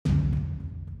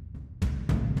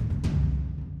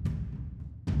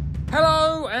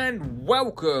Hello and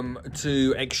welcome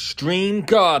to Extreme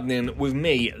Gardening with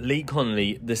me, Lee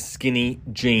Connolly, the Skinny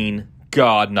Jean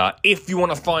Gardener. If you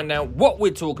want to find out what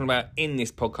we're talking about in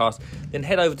this podcast, then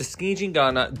head over to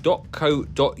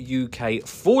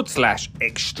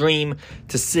skinnyjeangardener.co.uk/extreme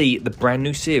to see the brand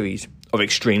new series of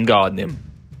Extreme Gardening.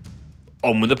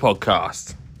 On with the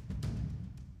podcast.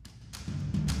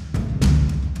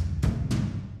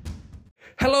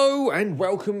 Hello and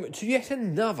welcome to yet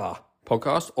another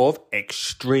podcast of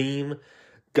Extreme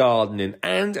Gardening,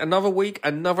 and another week,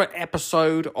 another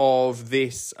episode of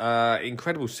this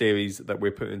incredible series that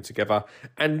we're putting together.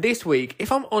 And this week, if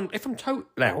I'm totally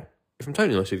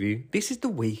honest with you, this is the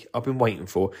week I've been waiting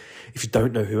for. If you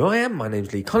don't know who I am, my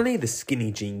name's Lee Connolly, the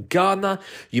Skinny Jean Gardener.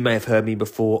 You may have heard me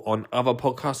before on other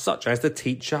podcasts such as the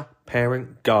Teacher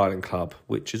Parent Garden Club,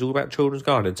 which is all about children's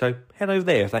gardening. So head over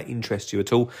there if that interests you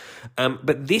at all.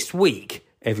 But this week,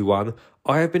 everyone,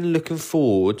 I have been looking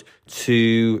forward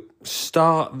to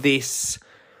start this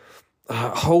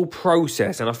whole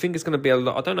process, and I think it's going to be a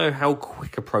lot. I don't know how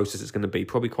quick a process it's going to be,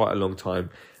 probably quite a long time.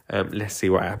 Let's see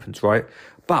what happens, right?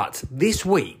 But this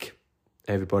week,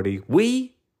 everybody,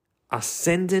 we are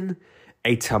sending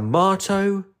a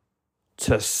tomato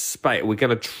to space. We're going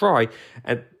to try,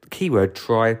 and keyword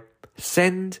try,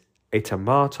 send a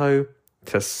tomato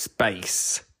to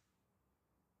space.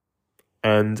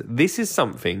 And this is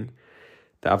something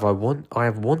that I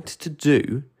have wanted to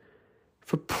do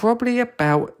for probably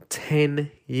about 10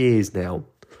 years now.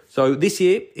 So this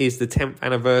year is the 10th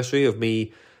anniversary of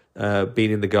me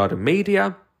being in the garden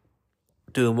media,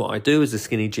 doing what I do as a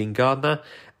Skinny Jean Gardener.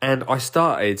 And I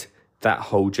started that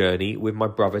whole journey with my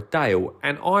brother Dale.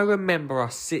 And I remember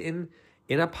us sitting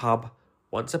in a pub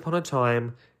once upon a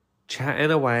time, chatting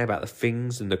away about the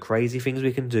things and the crazy things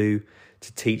we can do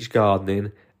to teach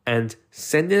gardening. And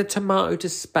sending a tomato to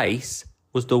space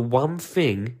was the one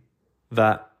thing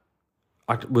that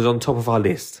was on top of our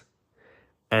list.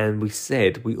 And we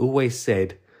always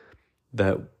said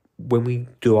that when we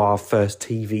do our first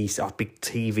our big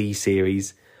TV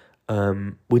series,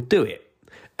 we'd do it.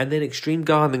 And then Extreme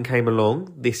Gardening came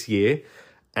along this year,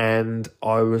 and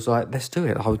I was like, let's do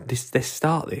it. Let's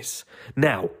start this.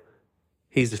 Now,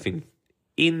 here's the thing.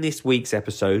 In this week's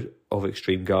episode of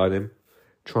Extreme Gardening,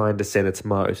 trying to send a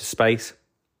tomato to space,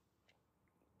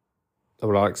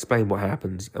 I'll explain what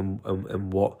happens and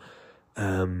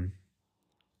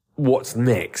what's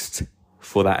next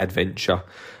for that adventure.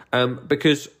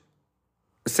 Because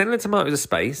sending a tomato to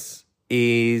space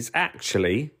is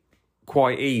actually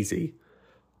quite easy,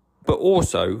 but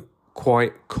also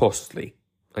quite costly.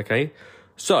 Okay,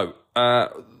 so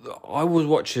I was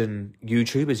watching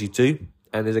YouTube, as you do,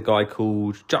 and there's a guy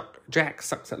called Jack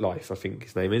Sucks at Life, I think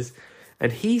his name is,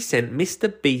 and he sent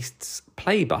Mr. Beast's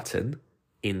play button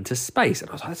into space. And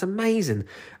I was like, that's amazing.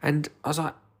 And I was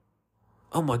like,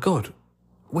 oh my God,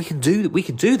 we can do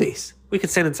this. We can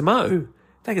send a tomato.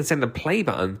 They can send a play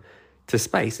button to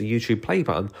space, a YouTube play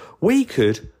button. We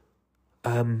could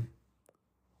send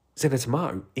a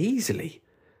tomato easily.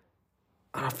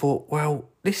 And I thought, well,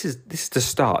 this is the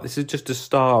start. This is just the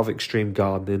start of Extreme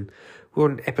Gardening. We're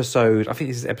on episode, I think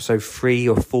this is episode 3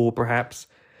 or 4 perhaps.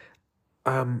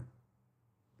 But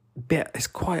it's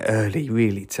quite early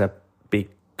really to be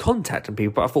contacting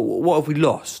people, but I thought, what have we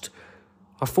lost?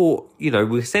 I thought,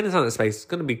 we're sending something to space, it's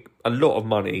going to be a lot of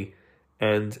money,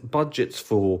 and budgets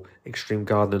for Extreme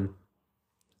Gardening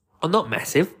are not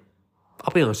massive.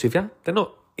 I'll be honest with you, they're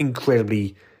not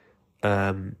incredibly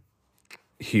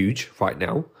huge right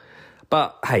now,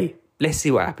 but hey, let's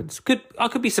see what happens. I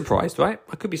could be surprised, right?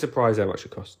 I could be surprised how much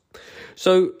it costs.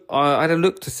 So I had a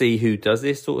look to see who does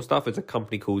this sort of stuff. It's a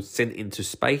company called Sent Into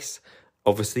Space.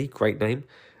 Obviously, great name.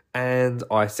 And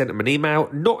I sent them an email,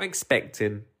 not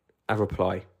expecting a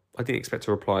reply. I didn't expect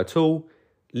a reply at all.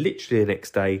 Literally the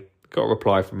next day, got a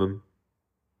reply from them.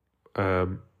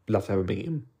 Love to have a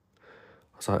meeting.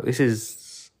 I was like, this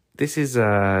is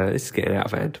getting out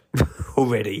of hand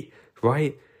already,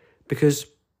 right? Because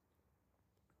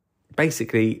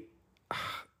basically,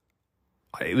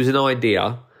 it was an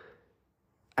idea,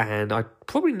 and I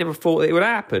probably never thought it would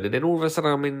happen. And then all of a sudden,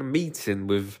 I'm in a meeting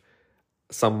with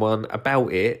someone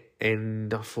about it,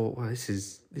 and I thought, well, this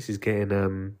is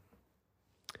getting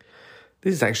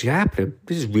this is actually happening.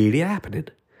 This is really happening.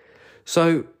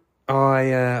 So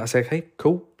I said, okay,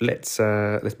 cool, let's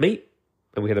meet.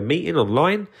 And we had a meeting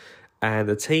online, and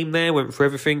the team there went through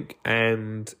everything,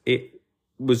 and it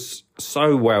was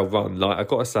so well run. Like, I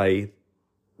got to say,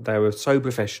 they were so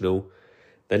professional.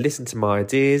 They listened to my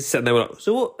ideas, and they were like,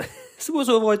 so what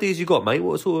sort of ideas you got, mate?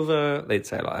 What sort of, they'd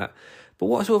say it like that. But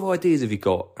what sort of ideas have you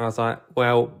got? And I was like,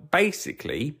 well,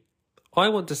 basically, I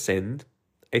want to send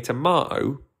a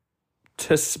tomato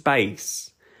to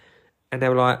space. And they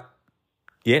were like,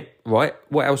 yeah, right.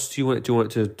 What else do you want it? Do you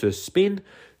want it to spin?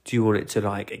 Do you want it to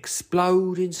like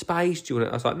explode in space? Do you want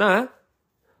it? I was like, nah,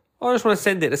 I just want to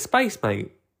send it to space,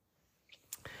 mate.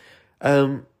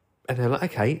 And they're like,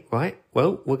 okay, right.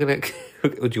 Well, we're going to,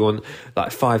 do you want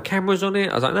like 5 cameras on it?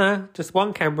 I was like, nah, just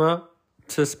 1 camera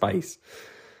to space.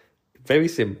 Very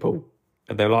simple.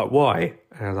 And they're like, why?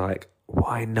 And I was like,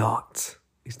 why not?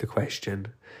 Is the question.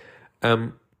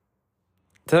 So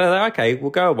they're like, okay,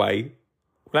 we'll go away.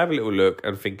 We'll have a little look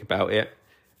and think about it.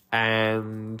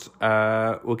 And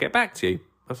we'll get back to you.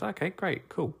 I was like, okay, great,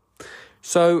 cool.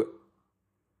 So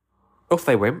off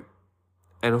they went.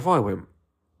 And off I went.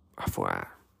 I thought,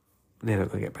 they're not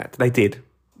going to get back. They did.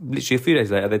 Literally a few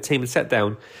days later, their team had sat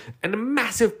down and a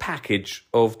massive package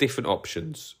of different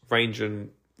options, ranging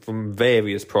from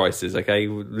various prices, okay?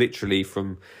 Literally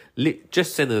from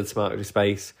just sending the tomato to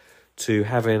space to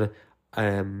having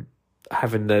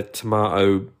the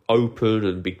tomato open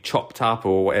and be chopped up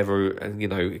or whatever, and, you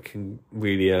know, it can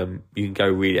really, you can go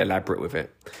really elaborate with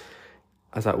it.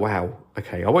 I was like, wow,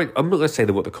 okay. I'm not going to say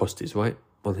what the cost is, right,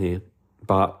 on here,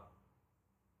 but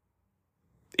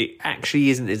it actually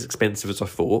isn't as expensive as I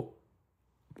thought,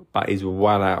 but is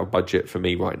well out of budget for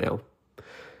me right now.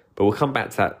 But we'll come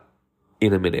back to that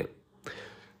in a minute.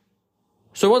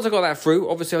 So once I got that through,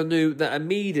 obviously I knew that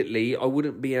immediately I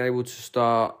wouldn't be able to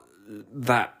start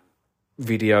that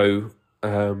video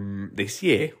this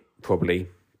year, probably.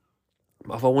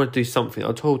 If I want to do something,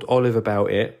 I told Olive about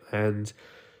it, and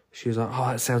she was like, oh,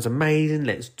 that sounds amazing,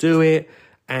 let's do it.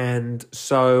 And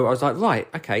so I was like, right,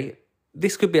 okay,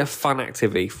 this could be a fun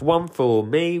activity. For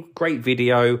me, great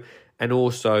video, and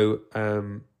also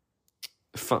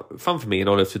fun for me and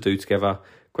Olive to do together.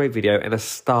 Great video and a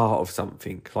start of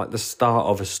something, like the start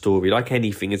of a story, like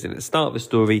anything, isn't it? The start of a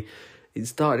story. It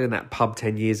started in that pub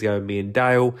 10 years ago, me and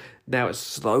Dale. Now it's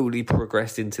slowly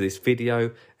progressed into this video,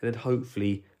 and then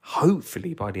hopefully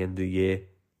by the end of the year,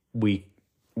 we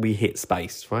hit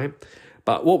space, right?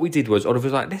 But what we did was, Oliver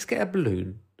was like, let's get a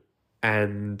balloon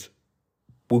and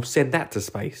we'll send that to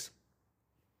space.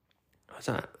 I was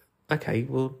like, okay,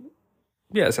 well,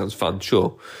 yeah, that sounds fun,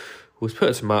 sure. We'll put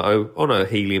a tomato on a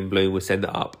helium balloon, we'll send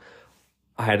it up.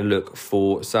 I had a look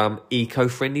for some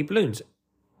eco-friendly balloons.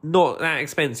 Not that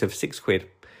expensive, £6.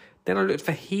 Then I looked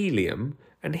for helium,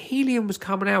 and helium was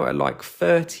coming out at like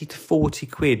 30 to 40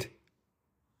 quid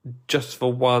just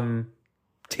for one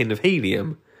tin of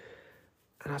helium.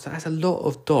 And I was like, that's a lot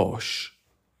of dosh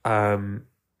to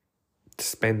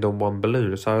spend on one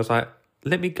balloon. So I was like,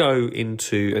 let me go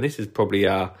into, and this is probably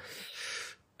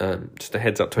just a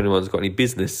heads up to anyone who's got any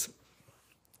business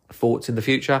thoughts in the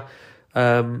future.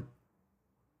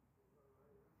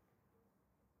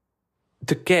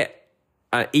 To get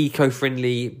an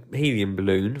eco-friendly helium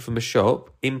balloon from a shop,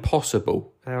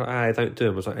 impossible. I don't do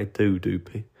them. I was like, they do.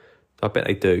 I bet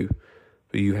they do,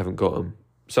 but you haven't got them.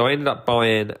 So I ended up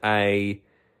buying a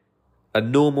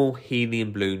normal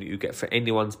helium balloon that you get for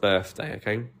anyone's birthday,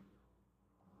 okay?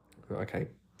 Okay.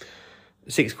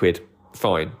 £6,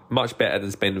 fine. Much better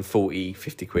than spending 40,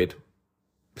 50 quid.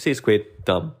 £6,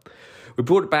 done. We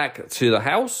brought it back to the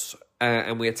house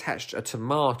and we attached a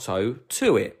tomato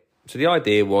to it. So the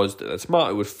idea was that the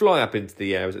tomato would fly up into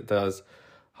the air as it does,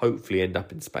 hopefully end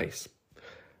up in space.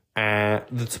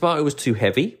 The tomato was too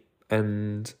heavy,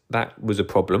 and that was a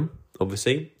problem,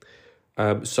 obviously.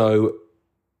 So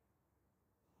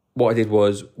what I did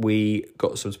was we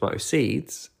got some tomato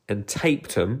seeds and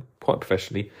taped them, quite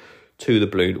professionally, to the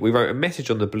balloon. We wrote a message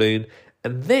on the balloon,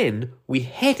 and then we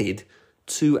headed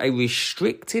to a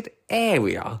restricted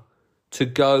area to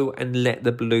go and let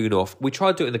the balloon off. We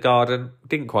tried to do it in the garden,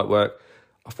 didn't quite work.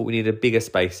 I thought we needed a bigger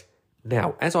space.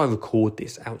 Now, as I record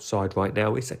this outside right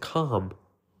now, it's a calm,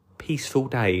 peaceful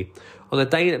day. On the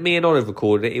day that me and Olive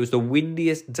recorded it, it was the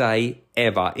windiest day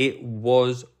ever. It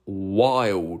was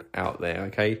wild out there,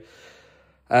 okay?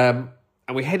 And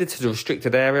we headed to the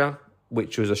restricted area,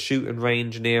 which was a shooting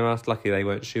range near us. Luckily, they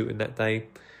weren't shooting that day.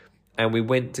 And we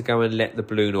went to go and let the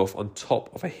balloon off on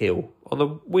top of a hill. On the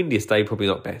windiest day, probably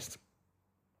not best.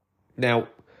 Now,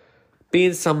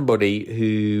 being somebody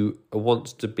who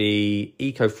wants to be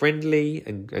eco-friendly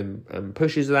and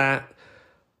pushes that,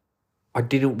 I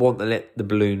didn't want to let the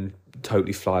balloon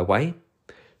totally fly away.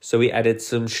 So we added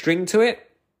some string to it.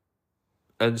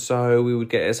 And so we would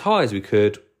get as high as we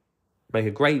could, make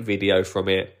a great video from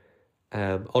it.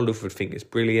 Olive would think it's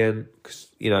brilliant. Because,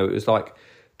 you know, it was like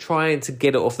trying to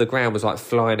get it off the ground was like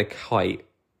flying a kite.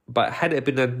 But had it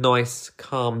been a nice,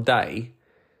 calm day,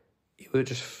 it would have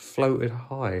just floated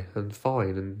high and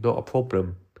fine and not a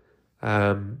problem.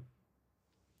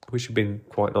 which had been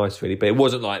quite nice, really. But it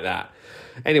wasn't like that.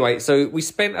 Anyway, so we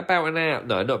spent about an hour.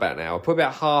 No, not about an hour. Probably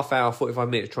about half hour, 45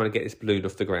 minutes trying to get this balloon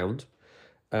off the ground,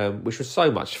 which was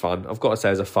so much fun. I've got to say,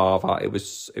 as a father, it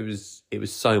was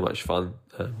so much fun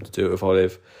to do it with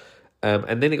Olive.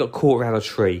 And then it got caught around a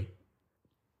tree.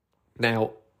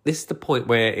 Now, this is the point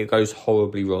where it goes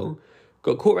horribly wrong.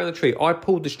 Got caught around the tree. I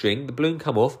pulled the string. The balloon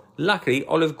come off. Luckily,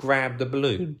 Olive grabbed the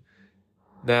balloon.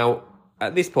 Now,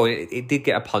 at this point, it did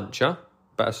get a puncture,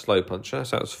 but a slow puncture,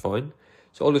 so that was fine.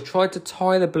 So Olive tried to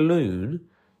tie the balloon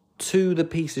to the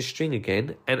piece of string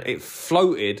again, and it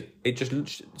floated. It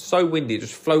just, so windy, it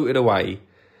just floated away.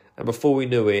 And before we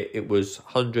knew it, it was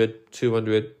 100,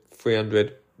 200,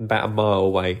 300, about a mile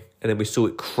away. And then we saw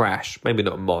it crash. Maybe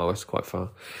not a mile, it's quite far.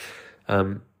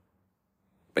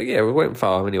 But yeah, we went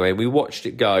far anyway. We watched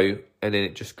it go, and then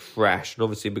it just crashed. And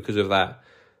obviously, because of that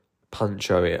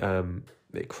puncture,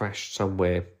 it crashed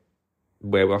somewhere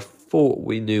where I thought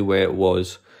we knew where it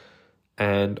was.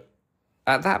 And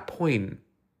at that point,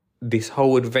 this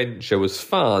whole adventure was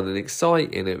fun and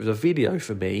exciting. It was a video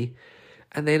for me.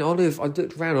 And then Olive, I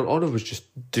looked around and Olive was just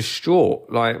distraught.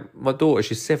 Like, my daughter,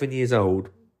 she's 7 years old.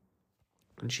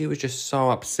 And she was just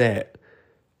so upset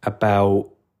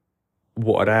about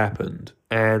what had happened.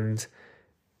 And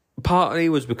partly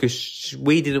was because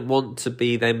we didn't want to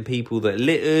be them people that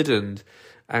littered and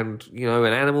you know,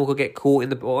 an animal could get caught in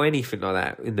the, or anything like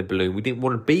that in the balloon. We didn't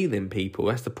want to be them people.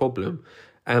 That's the problem.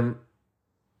 And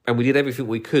we did everything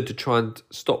we could to try and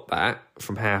stop that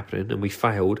from happening, and we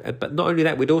failed. But not only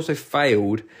that, we'd also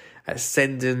failed at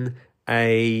sending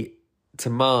a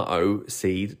tomato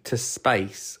seed to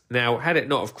space. Now, had it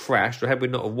not have crashed, or had we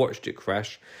not have watched it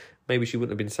crash, maybe she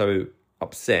wouldn't have been so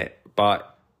upset.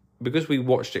 But because we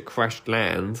watched it crash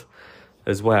land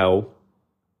as well,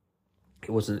 it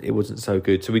wasn't so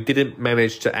good. So we didn't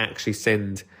manage to actually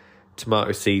send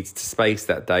tomato seeds to space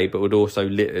that day, but we'd also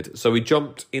littered. So we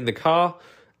jumped in the car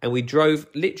and we drove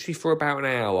literally for about an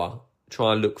hour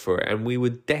trying to look for it. And we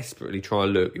would desperately try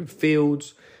and look in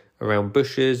fields, around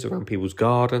bushes, around people's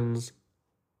gardens.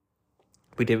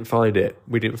 We didn't find it.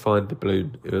 We didn't find the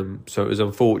balloon. So it was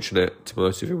unfortunate, to be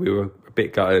honest with you. We were a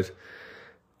bit gutted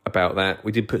about that.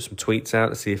 We did put some tweets out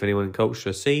to see if anyone in culture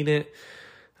has seen it,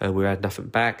 and we had nothing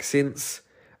back since.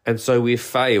 And so we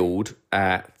failed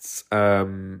at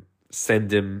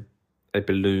sending a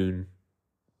balloon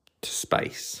to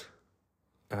space,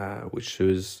 which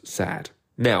was sad.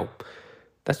 Now,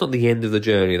 that's not the end of the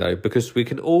journey, though, because we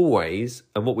can always,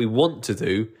 and what we want to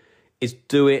do, is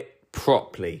do it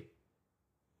properly.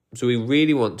 So we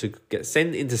really want to get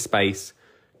sent into space,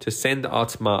 to send our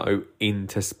tomato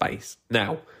into space.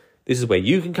 Now, this is where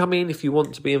you can come in if you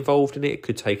want to be involved in it. It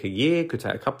could take a year, could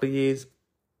take a couple of years.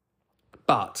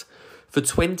 But for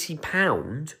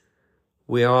 £20,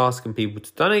 we are asking people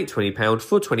to donate £20.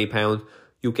 For £20,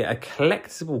 you'll get a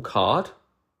collectible card,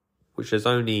 which is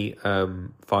only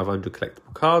 500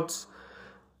 collectible cards.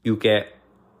 You'll get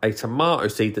a tomato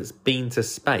seed that's been to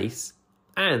space,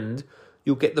 and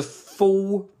you'll get the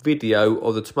full video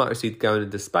of the tomato seed going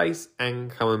into space and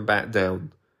coming back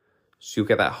down. So you'll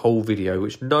get that whole video,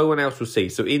 which no one else will see.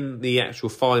 So in the actual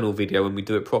final video, when we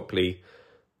do it properly,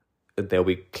 there'll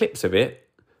be clips of it,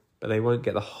 but they won't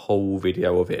get the whole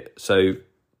video of it. So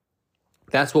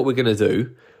that's what we're going to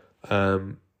do.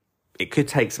 It could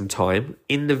take some time.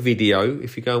 In the video,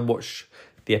 if you go and watch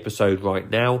the episode right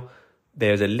now,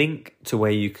 there's a link to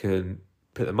where you can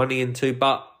put the money into,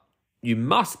 but you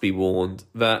must be warned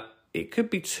that it could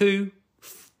be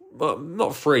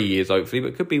not 3 years, hopefully, but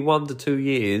it could be 1 to 2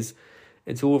 years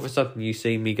until all of a sudden you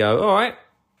see me go, all right,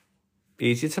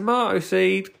 here's your tomato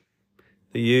seed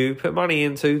that you put money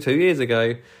into 2 years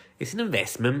ago. It's an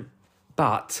investment,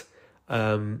 but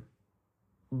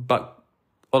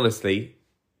honestly,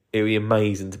 it would be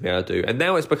amazing to be able to do. And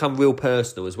now it's become real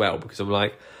personal as well, because I'm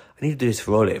like, I need to do this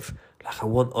for Olive. Like, I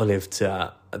want Olive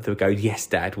to go, yes,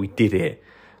 Dad, we did it.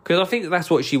 Because I think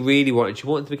that's what she really wanted. She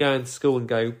wanted to go into school and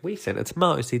go, we sent a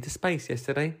tomato seed to space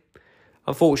yesterday.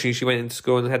 Unfortunately, she went into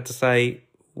school and had to say,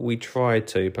 we tried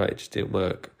to, but it just didn't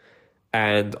work.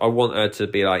 And I want her to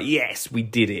be like, yes, we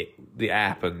did it. It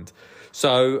happened.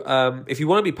 So if you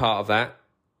want to be part of that,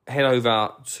 head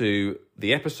over to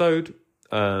the episode.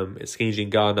 It's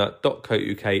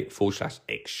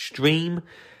skinnyjeangardener.co.uk/extreme.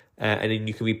 And then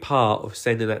you can be part of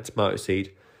sending that tomato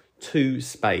seed to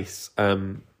space.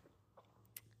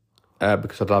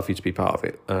 Because I'd love you to be part of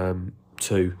it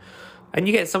too. And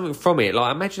you get something from it.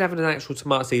 Like, imagine having an actual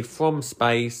tomato seed from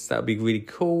space. That would be really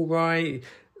cool, right?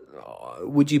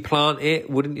 Would you plant it?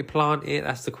 Wouldn't you plant it?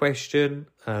 That's the question.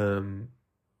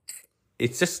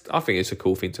 It's just, I think it's a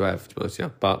cool thing to have, to be honest, yeah.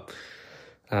 But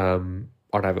I'd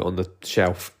have it on the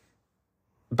shelf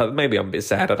But maybe I'm a bit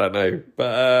sad, I don't know.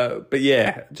 But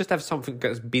yeah, just have something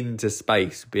that's been to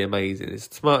space would be amazing. It's a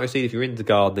tomato seed. If you're into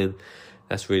gardening,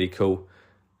 that's really cool.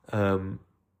 You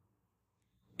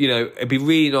know, it'd be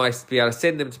really nice to be able to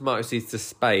send them tomato seeds to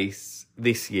space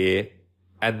this year,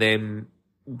 and then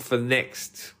for the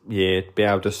next year, be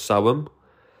able to sow them.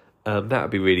 That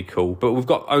would be really cool. But we've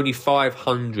got only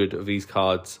 500 of these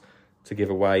cards to give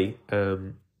away.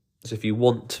 So if you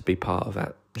want to be part of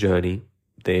that journey,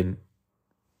 then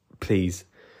please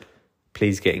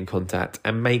get in contact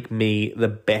and make me the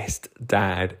best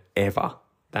dad ever.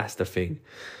 That's the thing.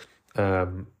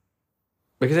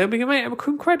 Because it'd be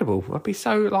incredible. I'd be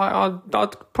so like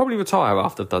I'd probably retire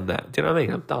after I've done that. Do you know what I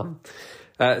mean? I'm done.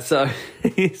 So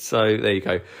there you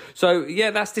go. So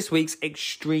yeah, that's this week's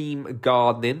Extreme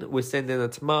Gardening. We're sending a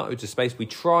tomato to space. We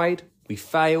tried, we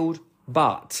failed,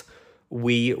 but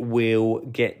we will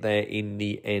get there in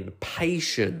the end.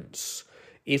 Patience.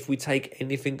 If we take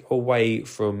anything away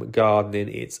from gardening,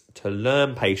 it's to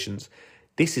learn patience.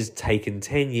 This has taken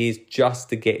 10 years just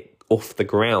to get off the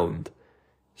ground.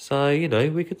 So, you know,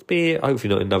 we could be,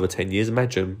 hopefully not another 10 years.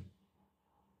 Imagine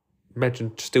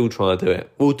still trying to do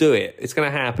it. We'll do it. It's going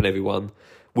to happen, everyone,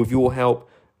 with your help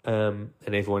and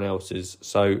everyone else's.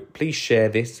 So please share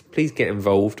this. Please get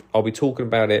involved. I'll be talking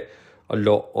about it a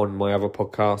lot on my other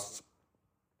podcasts.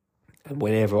 And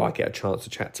whenever I get a chance to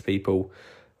chat to people,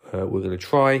 we're going to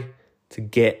try to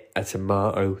get a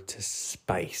tomato to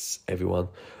space, everyone.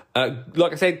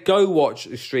 Like I said, go watch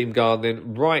Extreme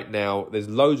Gardening right now. There's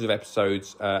loads of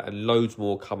episodes and loads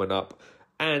more coming up.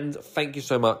 And thank you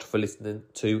so much for listening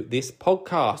to this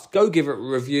podcast. Go give it a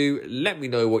review. Let me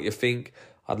know what you think.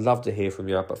 I'd love to hear from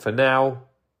you. But for now,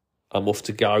 I'm off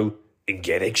to go and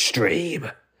get extreme.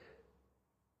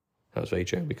 That was very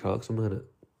Jeremy Clarkson, wasn't it?